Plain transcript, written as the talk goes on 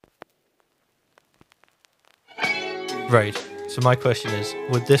Right. So my question is,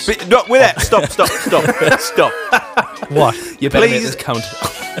 would this... No, wait there. Stop. What? You better make this count.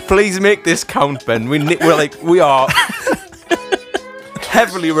 Please make this count, Ben. We are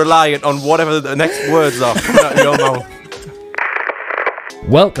heavily reliant on whatever the next words are coming out of your mouth.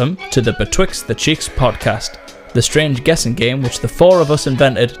 Welcome to the Betwixt the Cheeks podcast, the strange guessing game which the four of us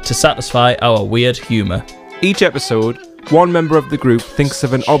invented to satisfy our weird humour. Each episode, one member of the group thinks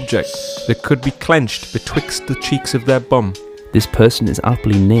of an object that could be clenched betwixt the cheeks of their bum. This person is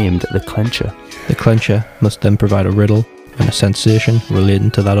aptly named the Clencher. The clencher must then provide a riddle and a sensation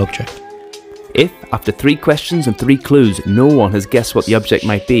relating to that object. If, after 3 questions and 3 clues, no one has guessed what the object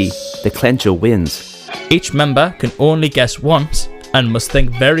might be, the Clencher wins. Each member can only guess once and must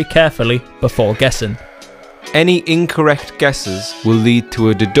think very carefully before guessing. Any incorrect guesses will lead to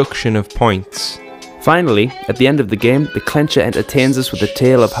a deduction of points. Finally, at the end of the game, the Clencher entertains us with a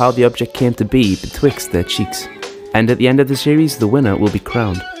tale of how the object came to be betwixt their cheeks. And at the end of the series, the winner will be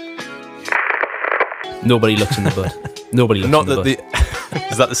crowned. Nobody looks in the butt. Nobody looks Not in the that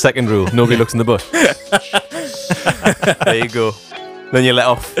butt. Is that the second rule? Nobody looks in the butt. There you go. Then you let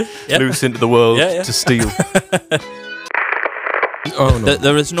off loose into the world to steal. Oh no!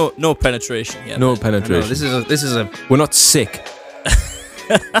 There is no penetration yet. No penetration. No, this is a. We're not sick.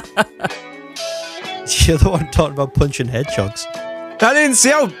 You're the one talking about punching hedgehogs. I didn't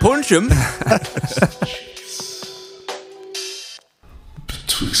say I would punch him.